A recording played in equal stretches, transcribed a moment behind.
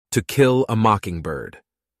To Kill a Mockingbird,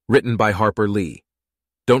 written by Harper Lee.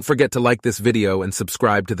 Don't forget to like this video and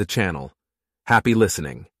subscribe to the channel. Happy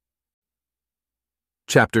listening.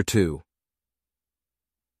 Chapter 2.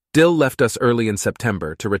 Dill left us early in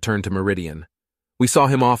September to return to Meridian. We saw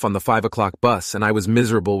him off on the 5 o'clock bus, and I was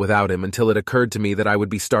miserable without him until it occurred to me that I would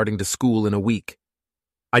be starting to school in a week.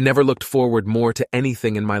 I never looked forward more to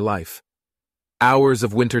anything in my life. Hours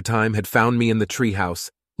of wintertime had found me in the treehouse,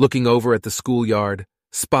 looking over at the schoolyard,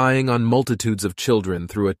 spying on multitudes of children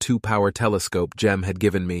through a 2-power telescope Jem had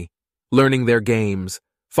given me, learning their games,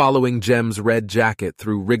 following Jem's red jacket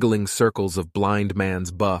through wriggling circles of blind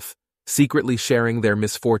man's buff, secretly sharing their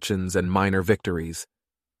misfortunes and minor victories.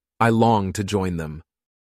 I longed to join them.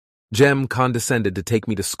 Jem condescended to take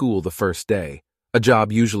me to school the first day, a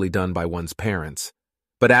job usually done by one's parents,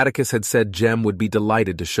 but Atticus had said Jem would be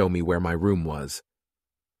delighted to show me where my room was.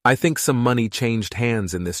 I think some money changed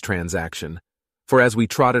hands in this transaction, for as we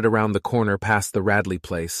trotted around the corner past the Radley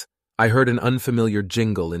place, I heard an unfamiliar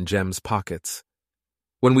jingle in Jem's pockets.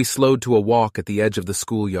 When we slowed to a walk at the edge of the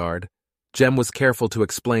schoolyard, Jem was careful to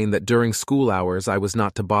explain that during school hours I was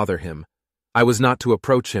not to bother him. I was not to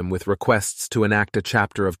approach him with requests to enact a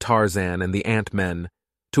chapter of Tarzan and the Ant-Men,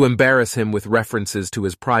 to embarrass him with references to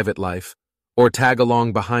his private life, or tag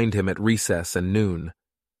along behind him at recess and noon.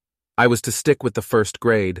 I was to stick with the first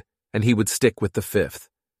grade, and he would stick with the 5th.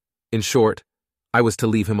 In short, I was to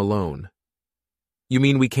leave him alone. "You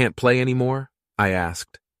mean we can't play anymore?" I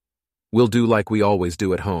asked. "We'll do like we always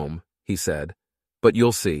do at home," he said. "But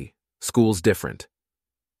you'll see, school's different."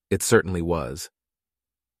 It certainly was.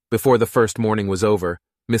 Before the first morning was over,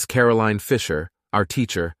 Miss Caroline Fisher, our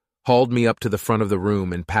teacher, hauled me up to the front of the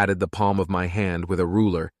room and patted the palm of my hand with a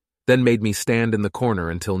ruler, then made me stand in the corner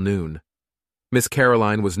until noon. Miss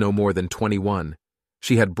Caroline was no more than 21.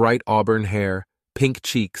 She had bright auburn hair, pink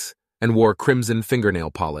cheeks, and wore crimson fingernail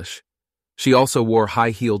polish. She also wore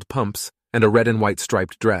high-heeled pumps and a red and white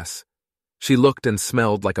striped dress. She looked and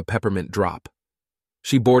smelled like a peppermint drop.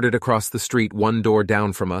 She boarded across the street one door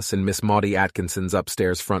down from us in Miss Maudie Atkinson's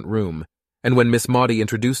upstairs front room, and when Miss Maudie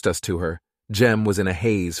introduced us to her, Jem was in a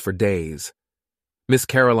haze for days. Miss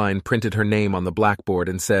Caroline printed her name on the blackboard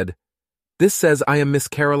and said, "This says I am Miss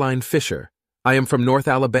Caroline Fisher. I am from North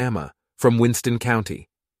Alabama, from Winston County."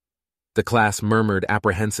 The class murmured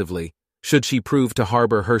apprehensively, should she prove to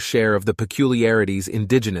harbor her share of the peculiarities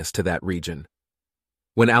indigenous to that region.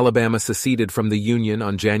 When Alabama seceded from the Union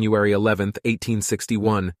on January 11,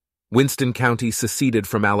 1861, Winston County seceded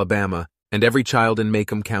from Alabama, and every child in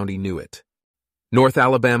Macomb County knew it. North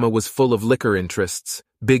Alabama was full of liquor interests,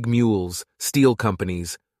 big mules, steel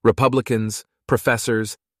companies, Republicans,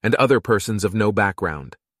 professors, and other persons of no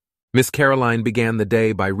background. Miss Caroline began the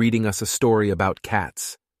day by reading us a story about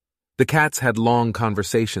cats. The cats had long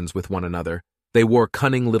conversations with one another. They wore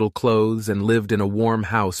cunning little clothes and lived in a warm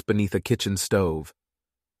house beneath a kitchen stove.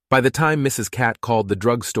 By the time Mrs. Cat called the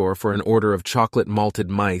drugstore for an order of chocolate malted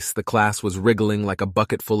mice, the class was wriggling like a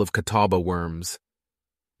bucket full of catawba worms.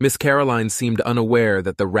 Miss Caroline seemed unaware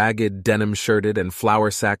that the ragged, denim-shirted and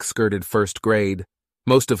flour-sack-skirted first grade,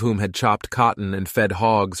 most of whom had chopped cotton and fed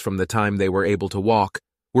hogs from the time they were able to walk,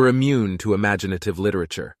 were immune to imaginative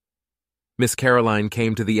literature. Miss Caroline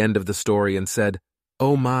came to the end of the story and said,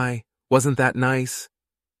 "Oh my, wasn't that nice?"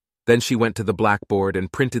 Then she went to the blackboard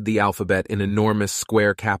and printed the alphabet in enormous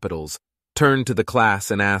square capitals, turned to the class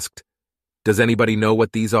and asked, "Does anybody know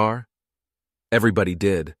what these are?" Everybody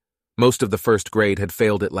did. Most of the first grade had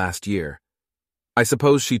failed it last year. I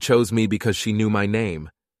suppose she chose me because she knew my name.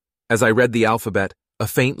 As I read the alphabet, a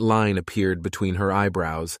faint line appeared between her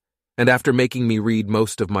eyebrows, and after making me read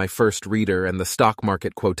most of my first reader and the stock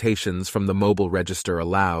market quotations from the Mobile Register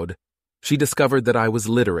aloud, she discovered that I was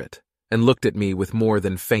literate and looked at me with more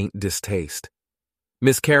than faint distaste.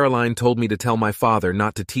 Miss Caroline told me to tell my father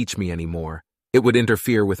not to teach me anymore. It would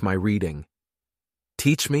interfere with my reading.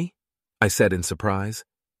 "Teach me?" I said in surprise.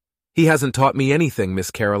 "He hasn't taught me anything, Miss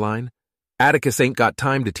Caroline. Atticus ain't got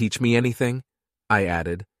time to teach me anything," I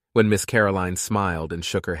added, when Miss Caroline smiled and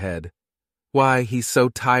shook her head. "Why, he's so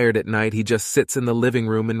tired at night he just sits in the living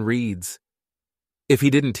room and reads." "If he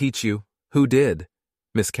didn't teach you, who did?"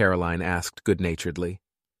 Miss Caroline asked good-naturedly.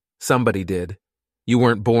 "Somebody did. You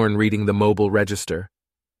weren't born reading the Mobile Register."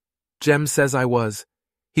 "Jem says I was.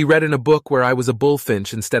 He read in a book where I was a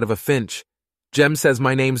bullfinch instead of a finch. Jem says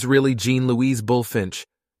my name's really Jean Louise Bullfinch,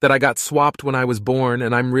 that I got swapped when I was born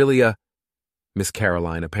and I'm really a—" Miss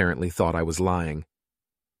Caroline apparently thought I was lying.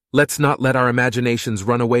 "Let's not let our imaginations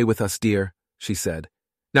run away with us, dear," she said.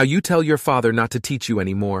 "Now you tell your father not to teach you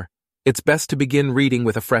anymore. It's best to begin reading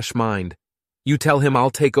with a fresh mind. You tell him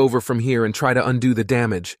I'll take over from here and try to undo the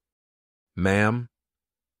damage." "Ma'am?"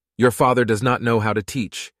 Your father does not know how to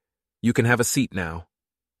teach. You can have a seat now."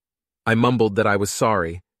 I mumbled that I was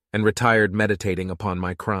sorry and retired meditating upon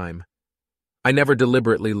my crime. I never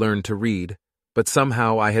deliberately learned to read, but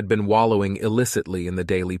somehow I had been wallowing illicitly in the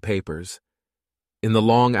daily papers. In the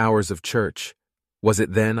long hours of church, was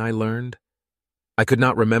it then I learned? I could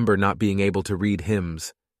not remember not being able to read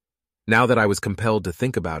hymns. Now that I was compelled to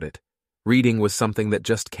think about it, reading was something that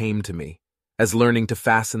just came to me, as learning to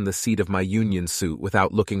fasten the seat of my union suit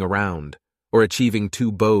without looking around, or achieving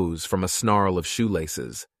 2 bows from a snarl of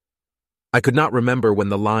shoelaces. I could not remember when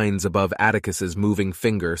the lines above Atticus's moving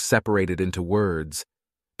finger separated into words,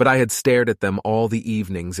 but I had stared at them all the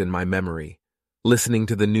evenings in my memory, listening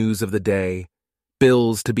to the news of the day,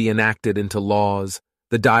 bills to be enacted into laws,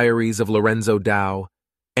 the diaries of Lorenzo Dow,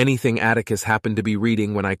 anything Atticus happened to be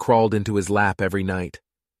reading when I crawled into his lap every night.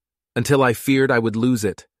 Until I feared I would lose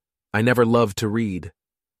it, I never loved to read.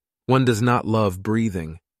 One does not love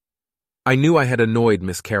breathing. I knew I had annoyed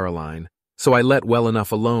Miss Caroline, so I let well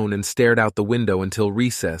enough alone and stared out the window until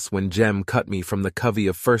recess when Jem cut me from the covey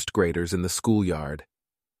of first graders in the schoolyard.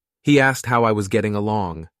 He asked how I was getting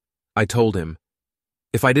along. I told him.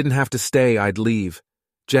 If I didn't have to stay, I'd leave.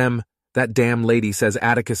 Jem, that damn lady says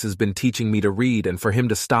Atticus has been teaching me to read and for him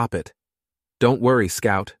to stop it. Don't worry,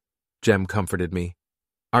 Scout, Jem comforted me.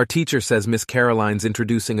 Our teacher says Miss Caroline's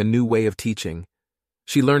introducing a new way of teaching.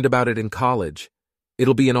 She learned about it in college.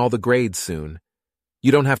 It'll be in all the grades soon.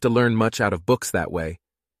 You don't have to learn much out of books that way.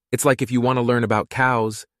 It's like if you want to learn about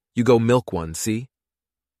cows, you go milk one, see?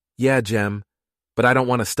 Yeah, Jem, but I don't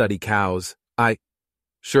want to study cows.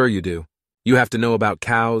 Sure you do. You have to know about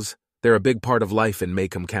cows. They're a big part of life in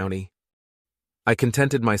Macomb County. I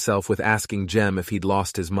contented myself with asking Jem if he'd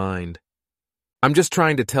lost his mind. I'm just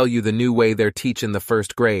trying to tell you the new way they're teaching the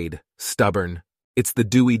first grade, stubborn. It's the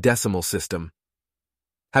Dewey Decimal System.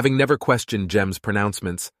 Having never questioned Jem's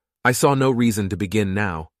pronouncements, I saw no reason to begin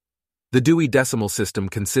now. The Dewey Decimal System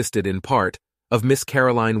consisted, in part, of Miss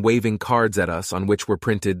Caroline waving cards at us on which were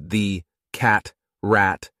printed the, cat,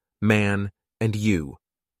 rat, man, and you.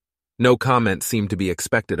 No comment seemed to be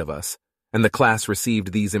expected of us, and the class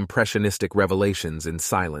received these impressionistic revelations in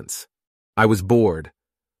silence. I was bored,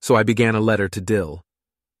 so I began a letter to Dill.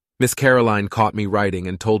 Miss Caroline caught me writing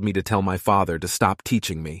and told me to tell my father to stop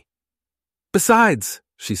teaching me. Besides,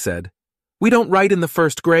 she said, we don't write in the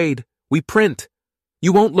first grade, we print.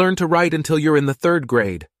 You won't learn to write until you're in the 3rd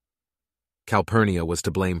grade. Calpurnia was to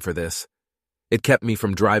blame for this. It kept me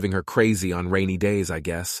from driving her crazy on rainy days, I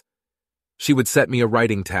guess. She would set me a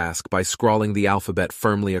writing task by scrawling the alphabet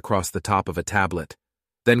firmly across the top of a tablet,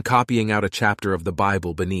 then copying out a chapter of the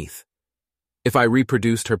Bible beneath. If I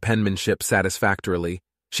reproduced her penmanship satisfactorily,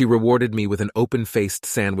 she rewarded me with an open-faced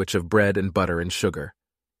sandwich of bread and butter and sugar.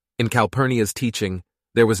 In Calpurnia's teaching,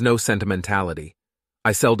 there was no sentimentality.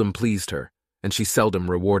 I seldom pleased her, and she seldom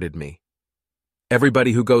rewarded me.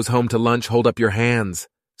 Everybody who goes home to lunch, hold up your hands,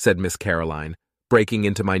 said Miss Caroline, breaking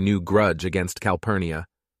into my new grudge against Calpurnia.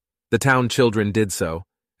 The town children did so,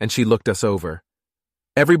 and she looked us over.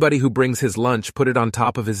 Everybody who brings his lunch, put it on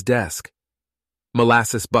top of his desk.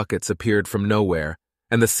 Molasses buckets appeared from nowhere,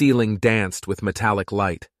 and the ceiling danced with metallic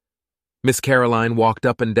light. Miss Caroline walked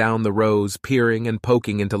up and down the rows, peering and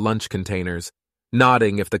poking into lunch containers,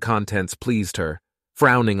 nodding if the contents pleased her,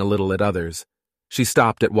 frowning a little at others. She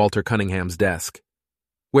stopped at Walter Cunningham's desk.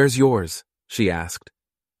 Where's yours? She asked.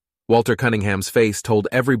 Walter Cunningham's face told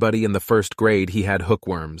everybody in the 1st grade he had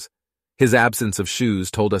hookworms. His absence of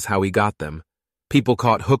shoes told us how he got them. People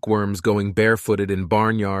caught hookworms going barefooted in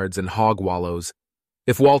barnyards and hog wallows.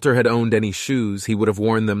 If Walter had owned any shoes, he would have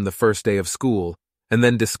worn them the first day of school, and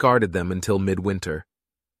then discarded them until midwinter.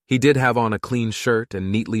 He did have on a clean shirt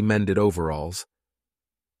and neatly mended overalls.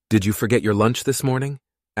 Did you forget your lunch this morning?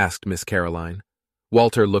 Asked Miss Caroline.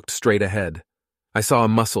 Walter looked straight ahead. I saw a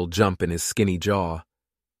muscle jump in his skinny jaw.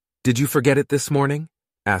 Did you forget it this morning?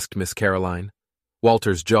 Asked Miss Caroline.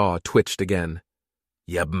 Walter's jaw twitched again.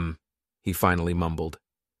 Yebm, he finally mumbled.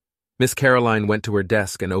 Miss Caroline went to her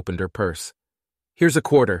desk and opened her purse. Here's a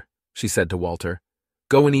quarter, she said to Walter.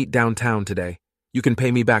 Go and eat downtown today. You can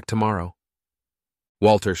pay me back tomorrow.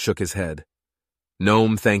 Walter shook his head.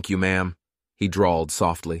 No'm, thank you, ma'am, he drawled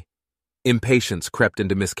softly. Impatience crept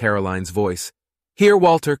into Miss Caroline's voice. Here,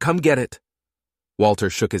 Walter, come get it.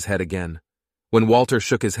 Walter shook his head again. When Walter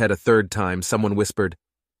shook his head a 3rd time, someone whispered,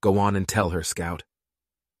 Go on and tell her, Scout.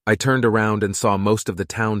 I turned around and saw most of the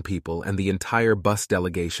town people and the entire bus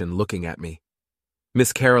delegation looking at me.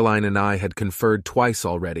 Miss Caroline and I had conferred twice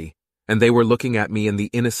already, and they were looking at me in the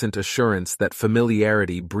innocent assurance that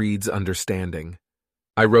familiarity breeds understanding.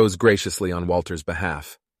 I rose graciously on Walter's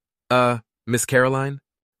behalf. Miss Caroline?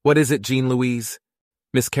 What is it, Jean Louise?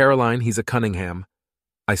 Miss Caroline, he's a Cunningham.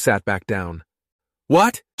 I sat back down.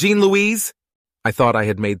 What? Jean Louise? I thought I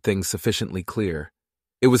had made things sufficiently clear.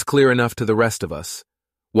 It was clear enough to the rest of us.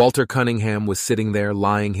 Walter Cunningham was sitting there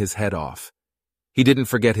lying his head off. He didn't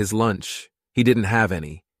forget his lunch. He didn't have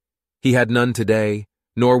any. He had none today,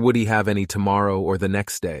 nor would he have any tomorrow or the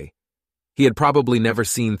next day. He had probably never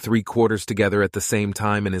seen 3 quarters together at the same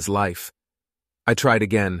time in his life. I tried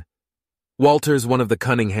again. Walter's one of the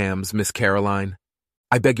Cunninghams, Miss Caroline.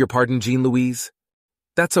 I beg your pardon, Jean Louise?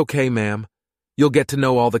 That's okay, ma'am. You'll get to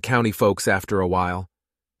know all the county folks after a while.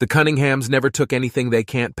 The Cunninghams never took anything they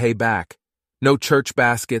can't pay back. No church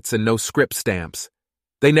baskets and no scrip stamps.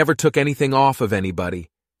 They never took anything off of anybody.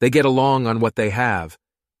 They get along on what they have.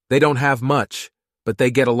 They don't have much, but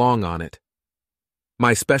they get along on it.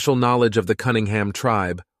 My special knowledge of the Cunningham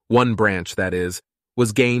tribe, one branch that is,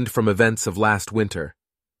 was gained from events of last winter.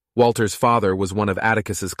 Walter's father was one of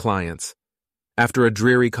Atticus's clients. After a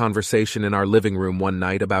dreary conversation in our living room one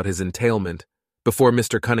night about his entailment, before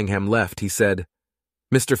Mr. Cunningham left, he said,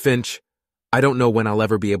 "Mr. Finch, I don't know when I'll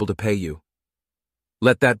ever be able to pay you."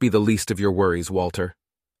 "Let that be the least of your worries, Walter,"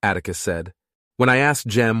 Atticus said. When I asked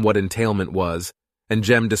Jem what entailment was, and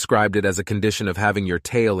Jem described it as a condition of having your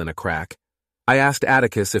tail in a crack, I asked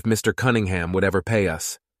Atticus if Mr. Cunningham would ever pay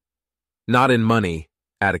us. "Not in money,"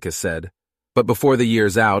 Atticus said, "but before the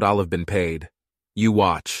year's out, I'll have been paid. You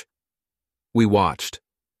watch." We watched.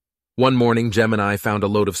 One morning, Jem and I found a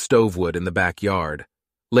load of stovewood in the backyard.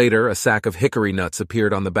 Later, a sack of hickory nuts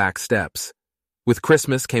appeared on the back steps. With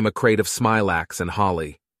Christmas came a crate of smilax and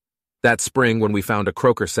holly. That spring, when we found a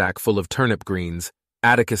croaker sack full of turnip greens,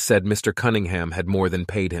 Atticus said Mr. Cunningham had more than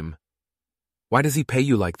paid him. "Why does he pay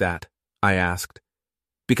you like that?" I asked.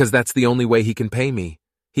 "Because that's the only way he can pay me.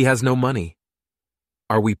 He has no money."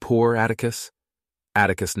 "Are we poor, Atticus?"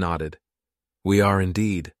 Atticus nodded. "We are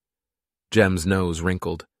indeed." Jem's nose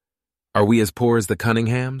wrinkled. "Are we as poor as the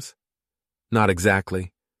Cunninghams?" "Not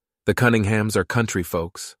exactly. The Cunninghams are country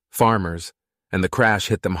folks, farmers, and the crash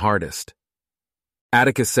hit them hardest."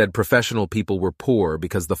 Atticus said professional people were poor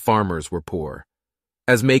because the farmers were poor.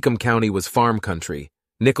 As Macomb County was farm country,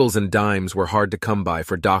 nickels and dimes were hard to come by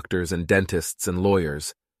for doctors and dentists and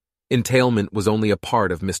lawyers. Entailment was only a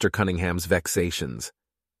part of Mr. Cunningham's vexations.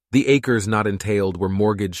 The acres not entailed were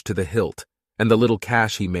mortgaged to the hilt, and the little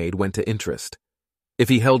cash he made went to interest. If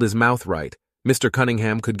he held his mouth right, Mr.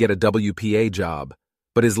 Cunningham could get a WPA job,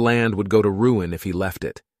 but his land would go to ruin if he left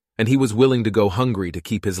it, and he was willing to go hungry to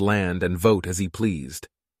keep his land and vote as he pleased.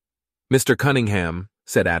 Mr. Cunningham,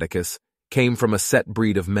 said Atticus, came from a set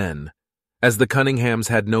breed of men. As the Cunninghams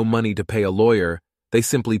had no money to pay a lawyer, they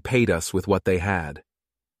simply paid us with what they had.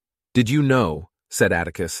 "Did you know," said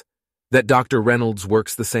Atticus, "that Dr. Reynolds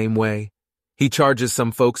works the same way? He charges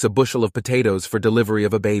some folks a bushel of potatoes for delivery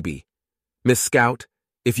of a baby. Miss Scout,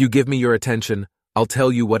 if you give me your attention, I'll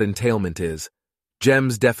tell you what entailment is.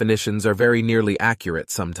 Jem's definitions are very nearly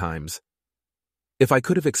accurate sometimes." If I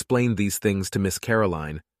could have explained these things to Miss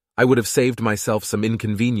Caroline, I would have saved myself some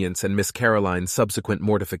inconvenience and Miss Caroline's subsequent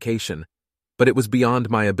mortification, but it was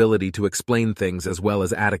beyond my ability to explain things as well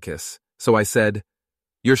as Atticus, so I said,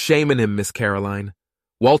 "You're shaming him, Miss Caroline.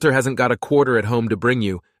 Walter hasn't got a quarter at home to bring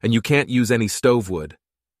you, and you can't use any stovewood."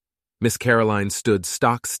 Miss Caroline stood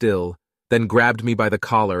stock still, then grabbed me by the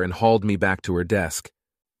collar and hauled me back to her desk.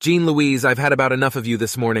 "Jean Louise, I've had about enough of you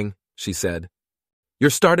this morning," she said.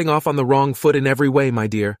 "You're starting off on the wrong foot in every way, my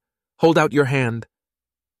dear. Hold out your hand."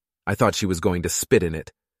 I thought she was going to spit in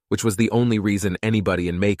it, which was the only reason anybody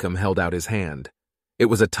in Macomb held out his hand. It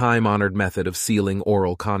was a time-honored method of sealing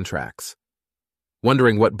oral contracts.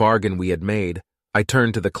 Wondering what bargain we had made, I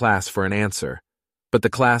turned to the class for an answer, but the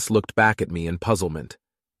class looked back at me in puzzlement.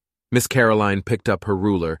 Miss Caroline picked up her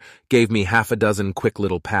ruler, gave me half a dozen quick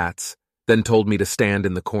little pats, then told me to stand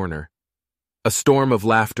in the corner. A storm of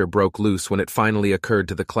laughter broke loose when it finally occurred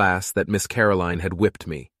to the class that Miss Caroline had whipped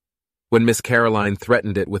me. When Miss Caroline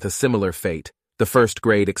threatened it with a similar fate, the first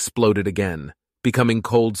grade exploded again, becoming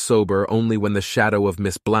cold sober only when the shadow of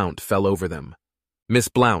Miss Blount fell over them. Miss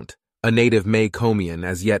Blount, a native Macomian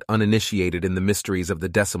as yet uninitiated in the mysteries of the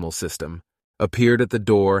decimal system, appeared at the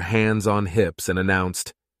door, hands on hips, and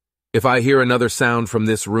announced, "If I hear another sound from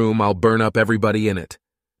this room, I'll burn up everybody in it.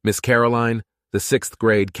 Miss Caroline, the 6th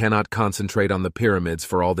grade cannot concentrate on the pyramids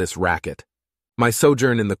for all this racket." My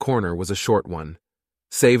sojourn in the corner was a short one.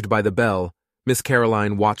 Saved by the bell, Miss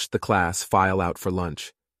Caroline watched the class file out for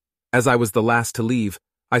lunch. As I was the last to leave,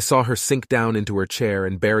 I saw her sink down into her chair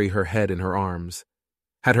and bury her head in her arms.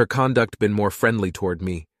 Had her conduct been more friendly toward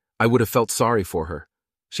me, I would have felt sorry for her.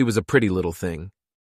 She was a pretty little thing.